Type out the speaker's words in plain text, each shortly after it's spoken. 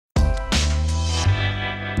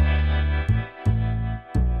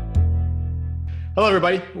Hello,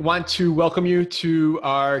 everybody. Want to welcome you to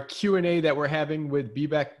our Q&A that we're having with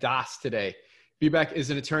𝗵𝗵𝗃𝗃 today. 𝗵𝗵𝗃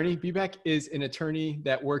is an attorney. 𝗵𝗵𝗃 is an attorney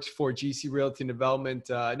that works for GC Realty and Development,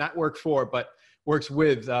 not work for, but works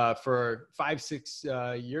with for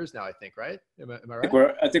 5-6 years now, I think, right? Am I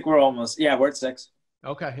right? I think we're almost, yeah, we're at 6.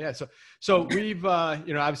 Okay, yeah. So we've,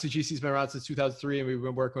 obviously GC's been around since 2003, and we've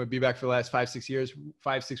been working with 𝗵𝗵𝗃 for the last 5-6 years,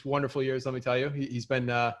 5-6 wonderful years. Let me tell you, he's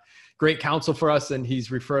been great counsel for us, and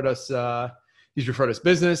he's referred us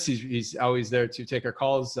business. He's always there to take our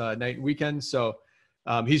calls night and weekend. So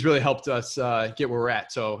he's really helped us get where we're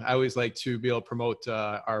at. So I always like to be able to promote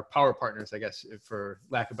our power partners, I guess, for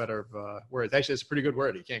lack of better words. Actually, it's a pretty good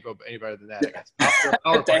word. You can't go any better than that, I guess.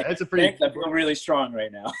 Power partner. That's a pretty. I feel really strong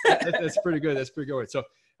right now. That's pretty good. That's a pretty good word. So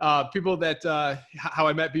people that how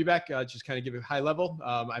I met 𝗵𝗵𝗃, just kind of give it high level.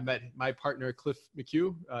 I met my partner Cliff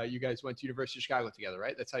McHugh. You guys went to University of Chicago together,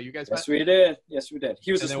 right? That's how you guys met? Yes, we did.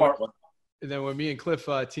 He was a smart one. And then when me and Cliff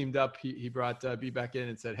teamed up, he brought 𝗵𝗵𝗃 in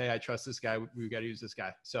and said, "Hey, I trust this guy. We got to use this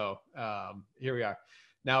guy." So here we are.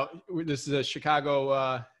 Now this is a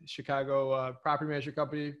Chicago property management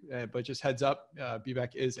company, but just heads up,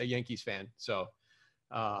 𝗵𝗵𝗃 is a Yankees fan. So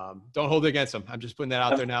don't hold it against him. I'm just putting that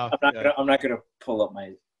out there now. I'm not gonna pull up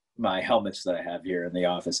my helmets that I have here in the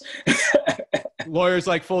office. Lawyers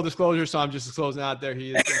like full disclosure, so I'm just disclosing out there.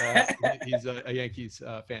 He's a Yankees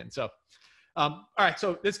fan. So. All right,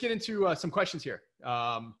 so let's get into some questions here.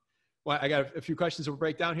 I got a few questions we'll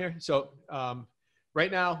break down here. So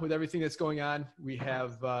right now, with everything that's going on, we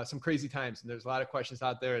have some crazy times, and there's a lot of questions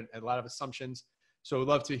out there and a lot of assumptions. So we'd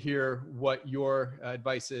love to hear what your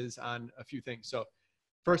advice is on a few things. So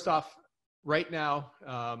first off, right now,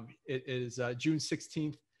 it is June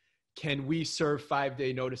 16th. Can we serve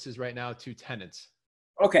 5-day notices right now to tenants?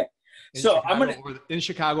 Okay, so in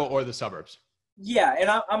Chicago or the suburbs. Yeah, and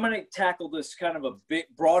I'm going to tackle this kind of a bit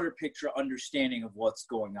broader picture understanding of what's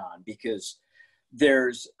going on, because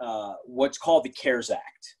there's what's called the CARES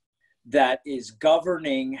Act that is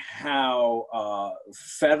governing how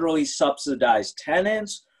federally subsidized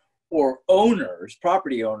tenants or owners,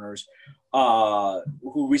 property owners,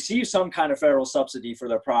 who receive some kind of federal subsidy for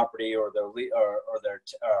their property or their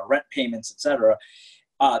rent payments, etc.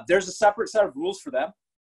 There's a separate set of rules for them,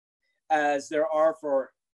 as there are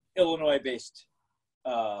for Illinois-based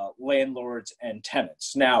landlords and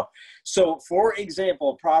tenants. Now, so for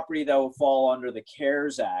example, property that will fall under the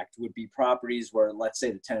CARES Act would be properties where, let's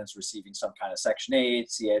say, the tenant's receiving some kind of Section 8,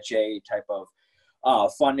 CHA type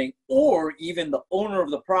of funding, or even the owner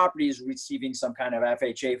of the property is receiving some kind of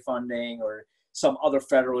FHA funding or some other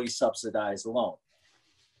federally subsidized loan.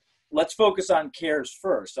 Let's focus on CARES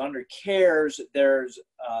first. Under CARES, there's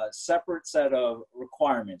a separate set of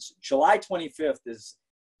requirements. July 25th is,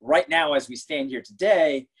 right now, as we stand here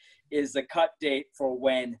today, is the cut date for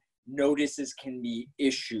when notices can be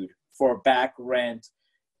issued for back rent,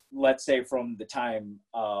 let's say from the time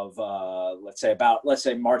of, let's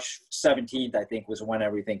say March 17th, I think, was when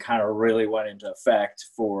everything kind of really went into effect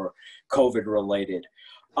for COVID related.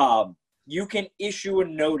 You can issue a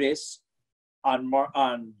notice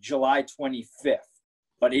on July 25th,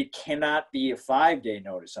 but it cannot be a 5-day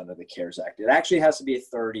notice under the CARES Act. It actually has to be a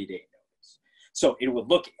 30-day notice. So it would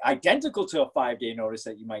look identical to a 5-day notice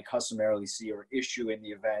that you might customarily see or issue in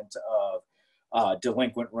the event of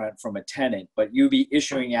delinquent rent from a tenant, but you'd be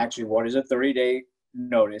issuing actually what is a 30-day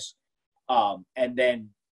notice. And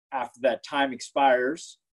then after that time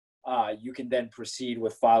expires, you can then proceed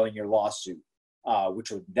with filing your lawsuit, which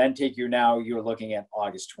would then take you, now you're looking at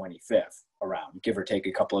August 25th around, give or take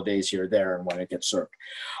a couple of days here or there, and when it gets served.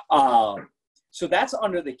 So that's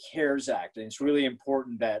under the CARES Act, and it's really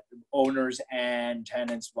important that owners and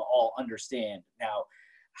tenants will all understand. Now,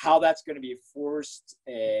 how that's going to be enforced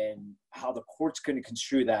and how the court's going to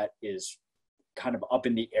construe that is kind of up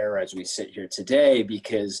in the air as we sit here today,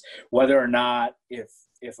 because whether or not,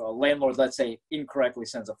 if a landlord, let's say, incorrectly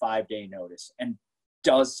sends a 5-day notice and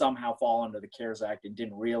does somehow fall under the CARES Act and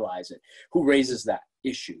didn't realize it, who raises that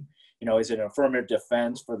issue? You know, is it an affirmative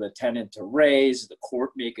defense for the tenant to raise? The court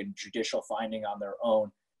make a judicial finding on their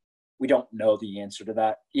own? We don't know the answer to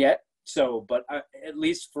that yet. So, but at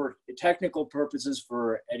least for technical purposes,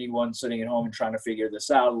 for anyone sitting at home and trying to figure this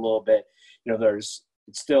out a little bit, you know, there's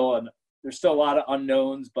still a lot of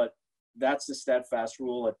unknowns, but that's the steadfast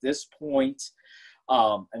rule at this point.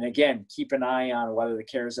 And again, keep an eye on whether the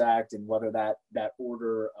CARES Act and whether that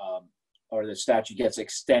order or the statute gets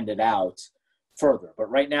extended out further. But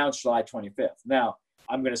right now it's July 25th. Now,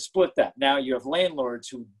 I'm going to split that. Now you have landlords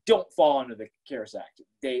who don't fall under the CARES Act.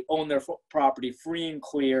 They own their property free and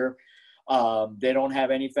clear. They don't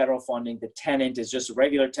have any federal funding. The tenant is just a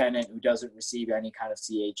regular tenant who doesn't receive any kind of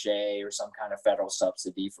CHA or some kind of federal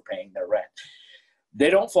subsidy for paying their rent. They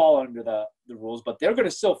don't fall under the rules, but they're going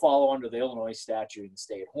to still follow under the Illinois statute and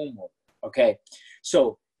stay-at-home order. Okay,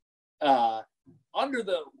 so under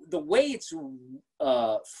the way it's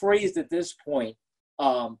phrased at this point,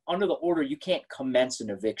 under the order, you can't commence an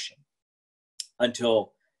eviction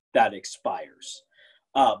until that expires.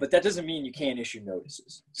 But that doesn't mean you can't issue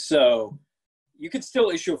notices. So you could still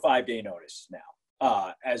issue a 5-day notice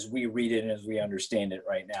now, as we read it and as we understand it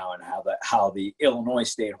right now, and how the Illinois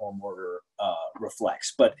stay-at-home order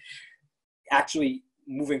reflects. But actually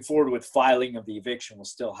moving forward with filing of the eviction will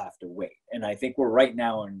still have to wait. And I think we're right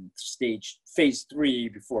now in phase 3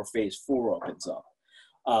 before phase 4 opens up.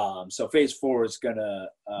 So phase 4 is going to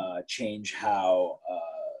change how,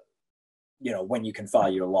 when you can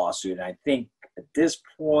file your lawsuit. And I think at this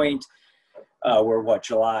point, we're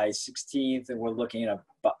July 16th, and we're looking at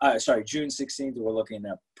June 16th, and we're looking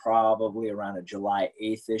at probably around a July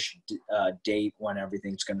 8th-ish date when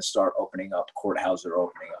everything's going to start opening up. Courthouses are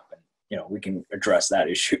opening up, and we can address that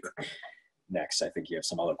issue next. I think you have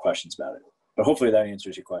some other questions about it, but hopefully that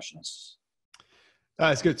answers your questions.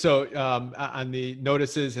 That's good. So on the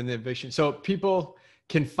notices and the eviction, so people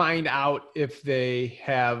can find out if they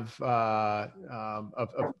have a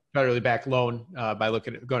federally backed loan by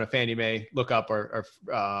going to Fannie Mae lookup or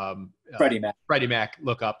Freddie Mac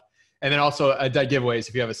lookup. And then also a dead giveaways.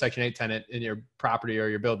 If you have a Section 8 tenant in your property or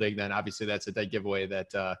your building, then obviously that's a dead giveaway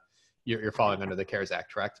that you're falling under the CARES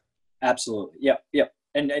Act, correct? Absolutely. Yep.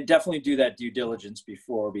 And definitely do that due diligence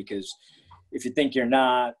before, because if you think you're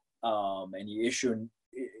not, and you issue,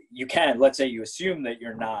 let's say you assume that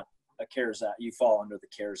you're not a CARES Act, you fall under the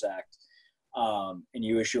CARES Act, and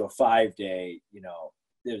you issue a 5-day,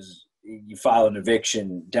 you file an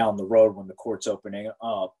eviction down the road when the court's opening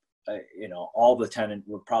up, all the tenant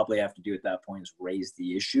would probably have to do at that point is raise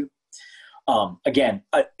the issue. Again,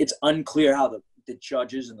 it's unclear how the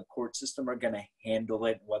judges in the court system are going to handle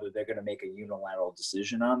it, whether they're going to make a unilateral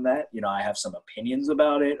decision on that. I have some opinions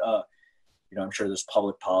about it. I'm sure there's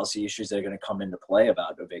public policy issues that are going to come into play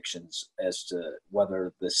about evictions as to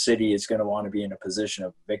whether the city is going to want to be in a position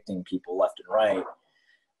of evicting people left and right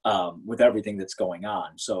with everything that's going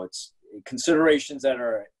on. So it's considerations that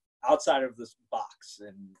are outside of this box.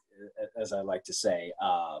 And as I like to say,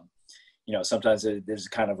 sometimes there's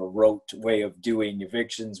kind of a rote way of doing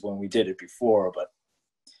evictions when we did it before, but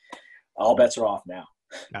all bets are off now.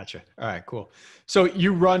 Gotcha. All right, cool. So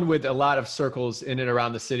you run with a lot of circles in and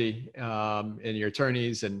around the city, and your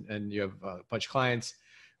attorneys, and you have a bunch of clients.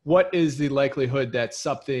 What is the likelihood that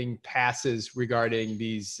something passes regarding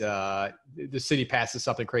these, the city passes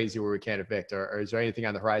something crazy where we can't evict, or is there anything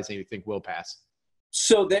on the horizon you think will pass?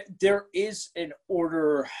 So that there is an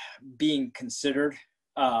order being considered,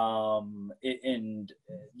 and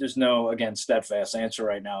there's no, again, steadfast answer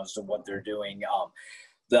right now as to what they're doing.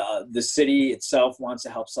 The city itself wants to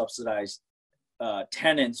help subsidize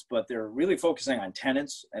tenants, but they're really focusing on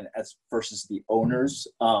tenants and as versus the owners.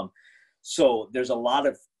 So there's a lot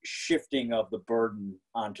of shifting of the burden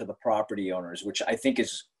onto the property owners, which I think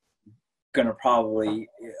is going to probably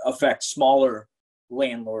affect smaller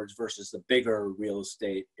landlords versus the bigger real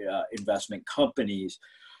estate investment companies,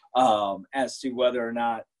 as to whether or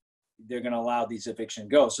not they're going to allow these eviction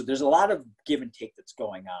go. So there's a lot of give and take that's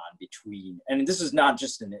going on between, and this is not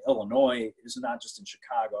just in Illinois, this is not just in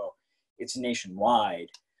Chicago, it's nationwide,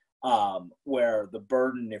 where the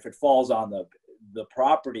burden, if it falls on the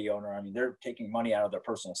property owner, I mean, they're taking money out of their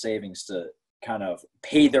personal savings to kind of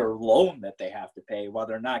pay their loan that they have to pay while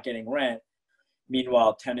they're not getting rent.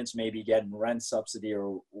 Meanwhile, tenants may be getting rent subsidy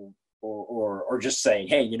or just saying,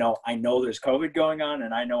 hey, I know there's COVID going on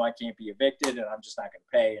and I know I can't be evicted and I'm just not going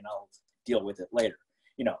to pay and I'll deal with it later.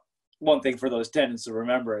 One thing for those tenants to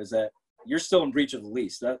remember is that you're still in breach of the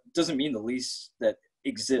lease. That doesn't mean the lease that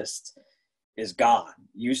exists is gone.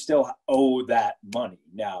 You still owe that money.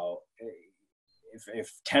 Now,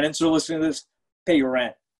 if tenants are listening to this, pay your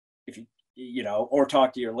rent, or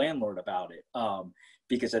talk to your landlord about it.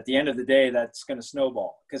 Because at the end of the day, that's going to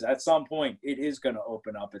snowball. Because at some point, it is going to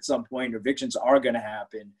open up. At some point, evictions are going to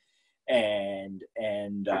happen, and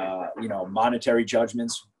monetary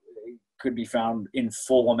judgments could be found in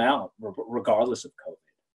full amount, regardless of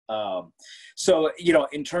COVID. So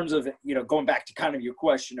in terms of going back to kind of your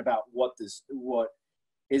question about what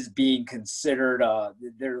is being considered,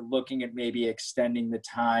 they're looking at maybe extending the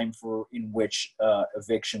time in which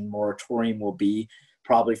eviction moratorium will be,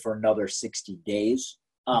 probably for another 60 days.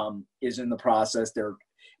 Is in the process. They're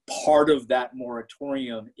part of that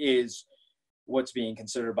moratorium is what's being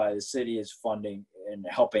considered by the city is funding and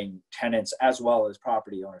helping tenants as well as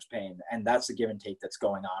property owners paying. And that's the give and take that's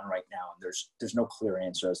going on right now. And there's no clear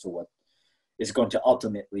answer as to what is going to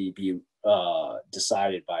ultimately be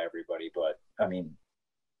decided by everybody. But I mean,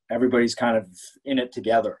 everybody's kind of in it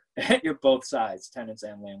together. You're both sides, tenants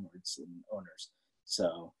and landlords and owners.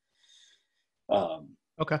 So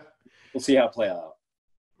okay, we'll see how it play out.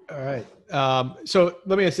 All right. So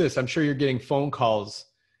let me ask this. I'm sure you're getting phone calls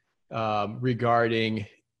regarding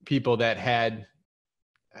people that had,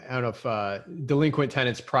 I don't know if delinquent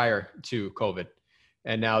tenants prior to COVID,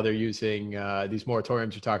 and now they're using these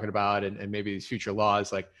moratoriums you're talking about, and maybe these future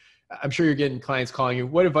laws. Like, I'm sure you're getting clients calling you.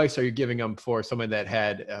 What advice are you giving them for someone that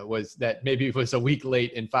had maybe was a week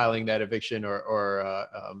late in filing that eviction, or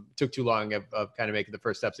took too long of kind of making the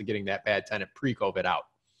first steps of getting that bad tenant pre-COVID out?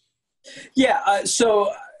 Yeah.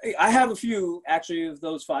 So I have a few actually of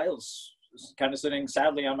those files kind of sitting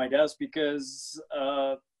sadly on my desk because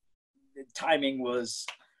the timing was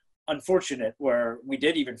unfortunate, where we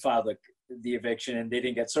did even file the eviction and they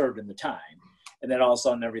didn't get served in the time. And then all of a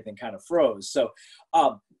sudden everything kind of froze. So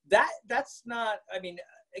that's not, I mean,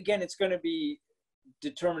 again, it's going to be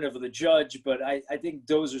determinative of the judge, but I think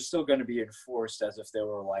those are still going to be enforced as if they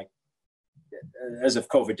were as if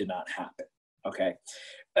COVID did not happen. Okay.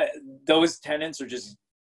 Those tenants are just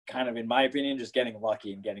kind of, in my opinion, just getting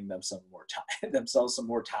lucky and getting themselves some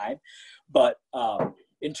more time. But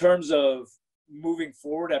in terms of moving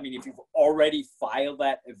forward, I mean, if you've already filed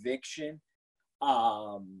that eviction,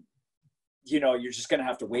 you're just going to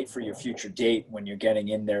have to wait for your future date when you're getting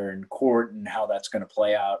in there in court and how that's going to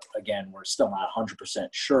play out. Again, we're still not 100%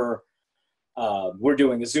 sure. We're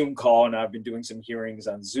doing a Zoom call, and I've been doing some hearings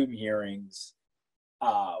on Zoom hearings.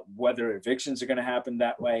 Whether evictions are going to happen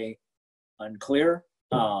that way, unclear.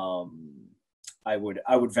 I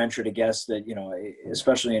would venture to guess that,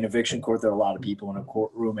 especially in eviction court, there are a lot of people in a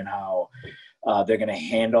courtroom, and how they're going to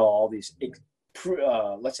handle all these,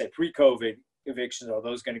 let's say pre-COVID evictions. Are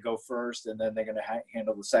those going to go first, and then they're going to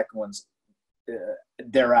handle the second ones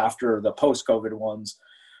thereafter, the post-COVID ones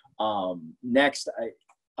next?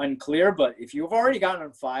 Unclear, but if you've already gotten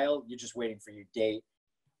on file, you're just waiting for your date.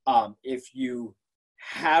 If you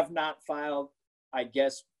have not filed, I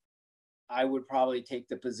guess I would probably take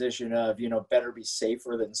the position of, better be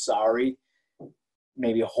safer than sorry.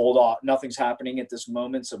 Maybe hold off. Nothing's happening at this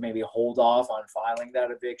moment, so maybe hold off on filing that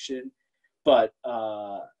eviction. But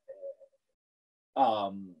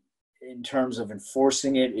in terms of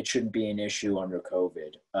enforcing it, it shouldn't be an issue under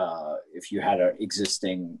COVID if you had an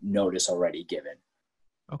existing notice already given.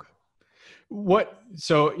 Okay.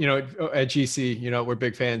 So, at GC, we're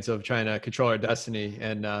big fans of trying to control our destiny,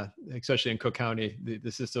 and especially in Cook County,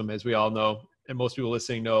 the system, as we all know, and most people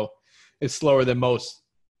listening know, is slower than most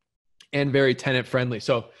and very tenant friendly.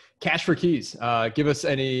 So cash for keys, give us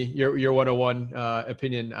your 101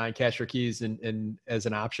 opinion on cash for keys and as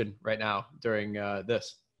an option right now during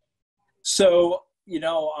this. So,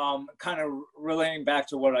 kind of relating back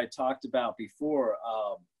to what I talked about before,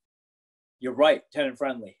 you're right, tenant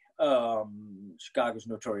friendly. Chicago's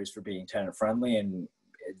notorious for being tenant friendly, and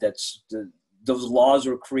those laws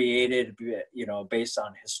were created, based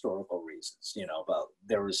on historical reasons. But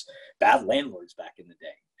there was bad landlords back in the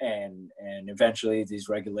day, and eventually these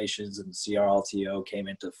regulations and the CRLTO came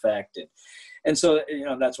into effect, and so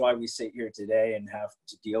that's why we sit here today and have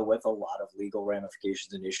to deal with a lot of legal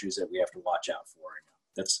ramifications and issues that we have to watch out for.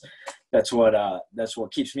 That's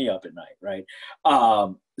what keeps me up at night, right?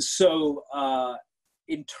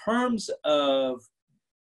 In terms of,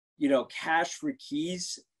 cash for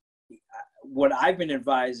keys, what I've been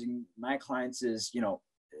advising my clients is,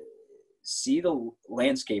 see the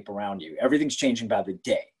landscape around you. Everything's changing by the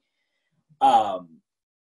day. What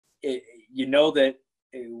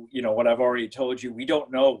I've already told you, we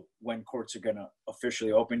don't know when courts are going to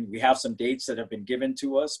officially open. We have some dates that have been given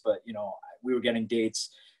to us, but, we were getting dates,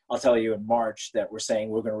 I'll tell you, in March that we're saying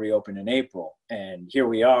we're going to reopen in April. And here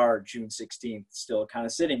we are, June 16th, still kind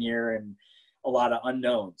of sitting here, and a lot of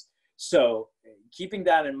unknowns. So keeping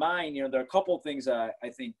that in mind, there are a couple of things I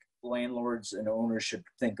think landlords and owners should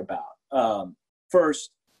think about. First,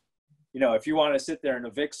 if you want to sit there and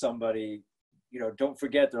evict somebody, don't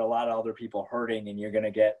forget there are a lot of other people hurting, and you're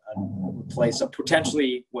going to replace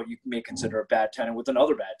potentially what you may consider a bad tenant with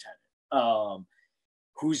another bad tenant.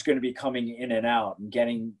 Who's going to be coming in and out and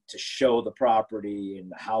getting to show the property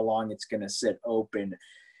and how long it's going to sit open.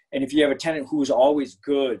 And if you have a tenant who is always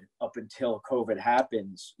good up until COVID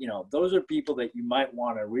happens, those are people that you might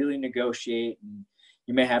want to really negotiate, and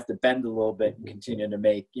you may have to bend a little bit and continue to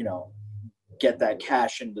make, get that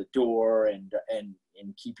cash in the door and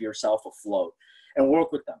keep yourself afloat and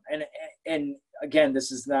work with them. And again,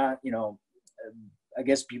 this is not, I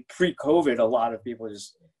guess pre-COVID, a lot of people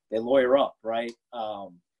they lawyer up, right?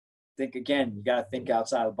 Think again, you got to think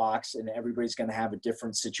outside the box, and everybody's going to have a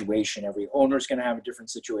different situation. Every owner's going to have a different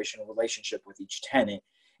situation, a relationship with each tenant,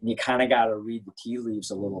 and you kind of got to read the tea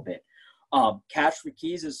leaves a little bit. Cash for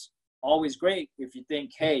keys is always great if you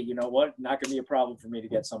think, hey, you know what, not going to be a problem for me to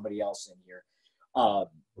get somebody else in here.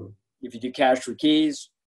 If you do cash for keys,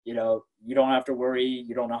 you know, you don't have to worry.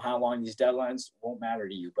 You don't know how long these deadlines won't matter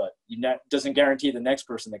to you, but doesn't guarantee the next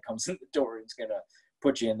person that comes in the door is going to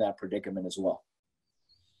put you in that predicament as well.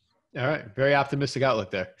 All right. Very optimistic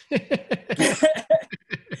outlook there.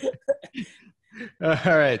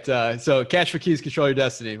 All right. So cash for keys, control your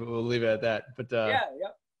destiny. We'll leave it at that. But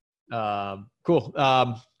cool.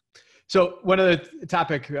 So one other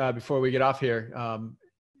topic before we get off here,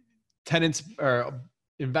 tenants or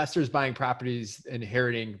investors buying properties,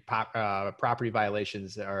 inheriting property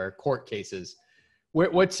violations or court cases.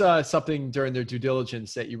 What's something during their due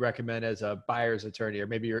diligence that you recommend as a buyer's attorney, or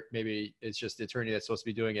maybe it's just the attorney that's supposed to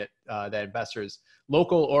be doing it, that investors,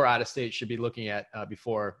 local or out of state, should be looking at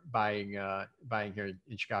before buying here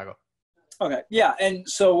in Chicago? Okay. Yeah. And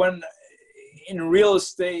so when in real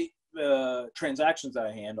estate transactions that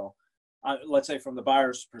I handle, let's say from the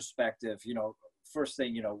buyer's perspective, you know, first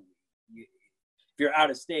thing, you know, if you're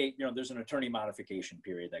out of state, you know, there's an attorney modification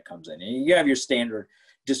period that comes in, and you have your standard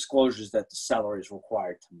disclosures that the seller is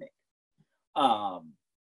required to make.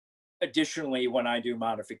 Additionally, when I do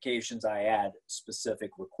modifications, I add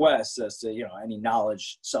specific requests as to, you know, any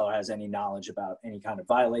knowledge, seller has any knowledge about any kind of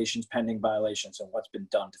violations, pending violations, and what's been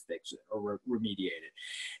done to fix it or remediate it.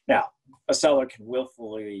 Now, a seller can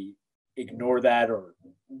willfully ignore that or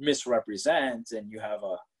misrepresent, and you have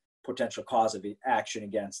a potential cause of action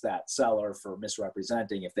against that seller for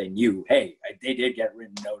misrepresenting if they knew, hey, they did get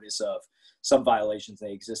written notice of some violations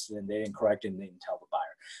they existed and they didn't correct it and they didn't tell the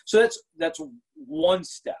buyer. So that's one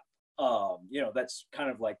step. You know, that's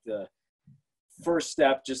kind of like the first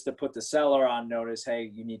step, just to put the seller on notice,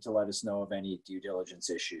 hey, you need to let us know of any due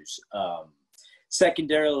diligence issues.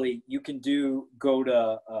 Secondarily, you can go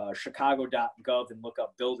to chicago.gov and look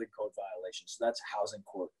up building code violations. So that's housing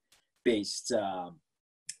court-based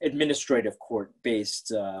administrative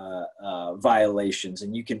court-based violations,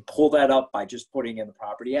 and you can pull that up by just putting in the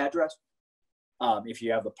property address. If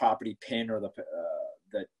you have the property PIN or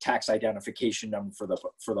the tax identification number for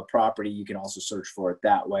the property, you can also search for it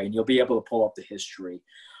that way, and you'll be able to pull up the history.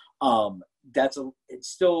 It's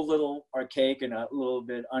still a little archaic and a little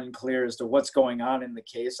bit unclear as to what's going on in the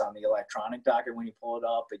case on the electronic docket when you pull it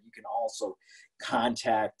up, but you can also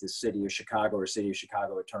contact the city of Chicago or city of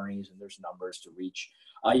Chicago attorneys, and there's numbers to reach.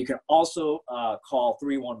 You can also call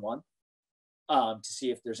 311 to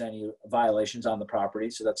see if there's any violations on the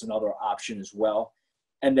property. So that's another option as well.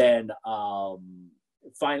 And then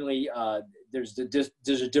finally, there's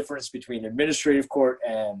a difference between administrative court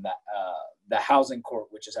and the housing court,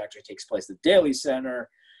 which actually takes place at the Daly Center,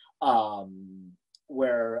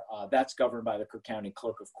 where that's governed by the Cook County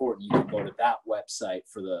Clerk of Court. And you can go to that website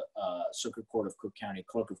for the Circuit Court of Cook County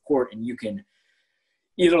Clerk of Court, and you can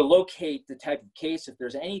either locate the type of case. If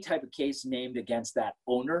there's any type of case named against that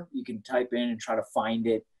owner, you can type in and try to find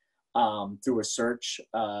it through a search,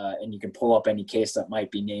 and you can pull up any case that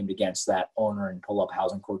might be named against that owner and pull up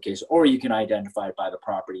housing court case, or you can identify it by the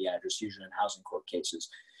property address. Usually in housing court cases,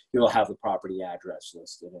 you'll have the property address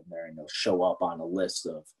listed in there, and it'll show up on a list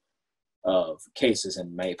of cases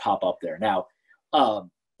and may pop up there. Now,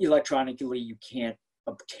 electronically, you can't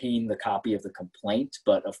obtain the copy of the complaint,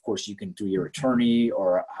 but of course you can, through your attorney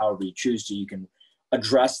or however you choose to, you can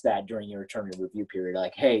address that during your attorney review period.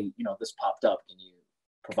 Like, hey, you know, this popped up. Can you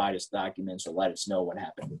provide us documents or let us know what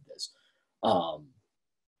happened with this?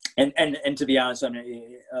 And to be honest, I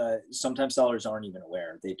mean, sometimes sellers aren't even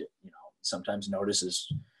aware. They do, you know, sometimes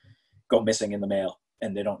notices go missing in the mail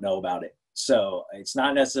and they don't know about it. So it's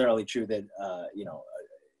not necessarily true that, you know,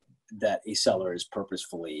 that a seller is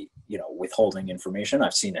purposefully, you know, withholding information.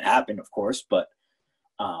 I've seen it happen, of course, but,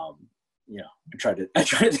 you know, I try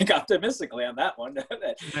to think optimistically on that one,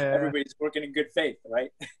 that everybody's working in good faith,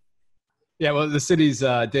 right? Yeah, well, the city's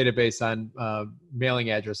database on mailing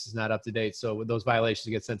address is not up to date. So when those violations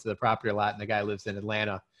get sent to the property lot and the guy lives in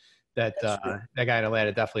Atlanta, that guy in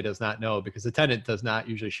Atlanta definitely does not know, because the tenant does not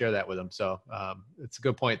usually share that with them. So it's a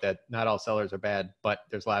good point that not all sellers are bad, but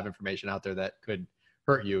there's a lot of information out there that could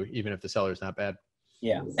hurt you, even if the seller is not bad.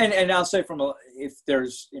 Yeah. And I'll say if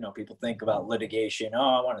there's, you know, people think about litigation, oh,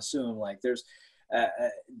 I want to sue them. Like there's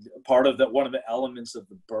one of the elements of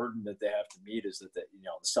the burden that they have to meet is that, you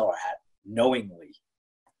know, the seller had knowingly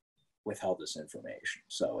withheld this information.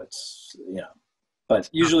 So it's, you know, but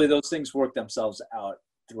usually those things work themselves out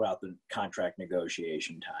throughout the contract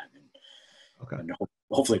negotiation time. Okay. And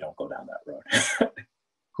hopefully don't go down that road.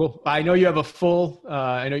 Cool. I know you have a full,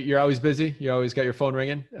 I know you're always busy. You always got your phone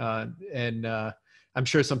ringing. And I'm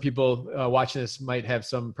sure some people watching this might have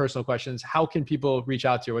some personal questions. How can people reach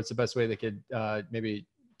out to you? What's the best way they could maybe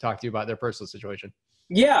talk to you about their personal situation?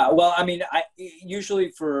 Yeah, well, I mean, I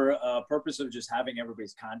usually for purpose of just having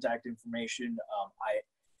everybody's contact information,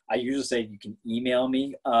 I usually say you can email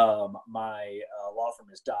me. My law firm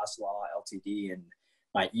is 𝗏𝗏 Ltd, and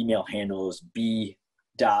my email handle is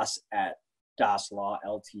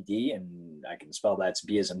b.das@𝗏𝗏_Ltd, and I can spell that. It's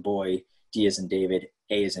B as in boy, D as in David,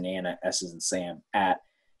 A as in Anna, S as in Sam,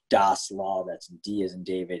 @𝗏𝗏. That's D as in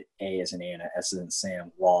David, A as in Anna, S as in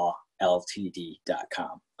Sam,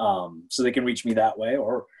 lawltd.com. So they can reach me that way,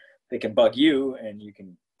 or they can bug you and you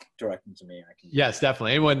can direct them to me. I can. Yes,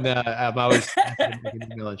 definitely. Anyone, I'm always an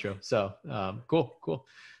email intro. So cool.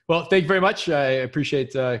 Well, thank you very much. I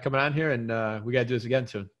appreciate coming on here, and we got to do this again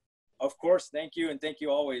soon. Of course. Thank you. And thank you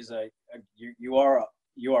always. You are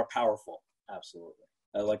powerful. Absolutely.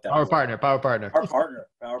 I like that. Power partner.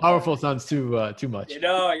 Powerful sounds too much.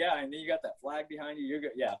 Yeah. And then you got that flag behind you. You're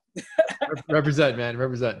good. Yeah. Represent, man.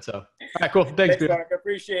 Represent. So, all right, cool. Thanks, dude. Mark. I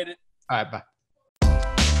appreciate it. All right. Bye.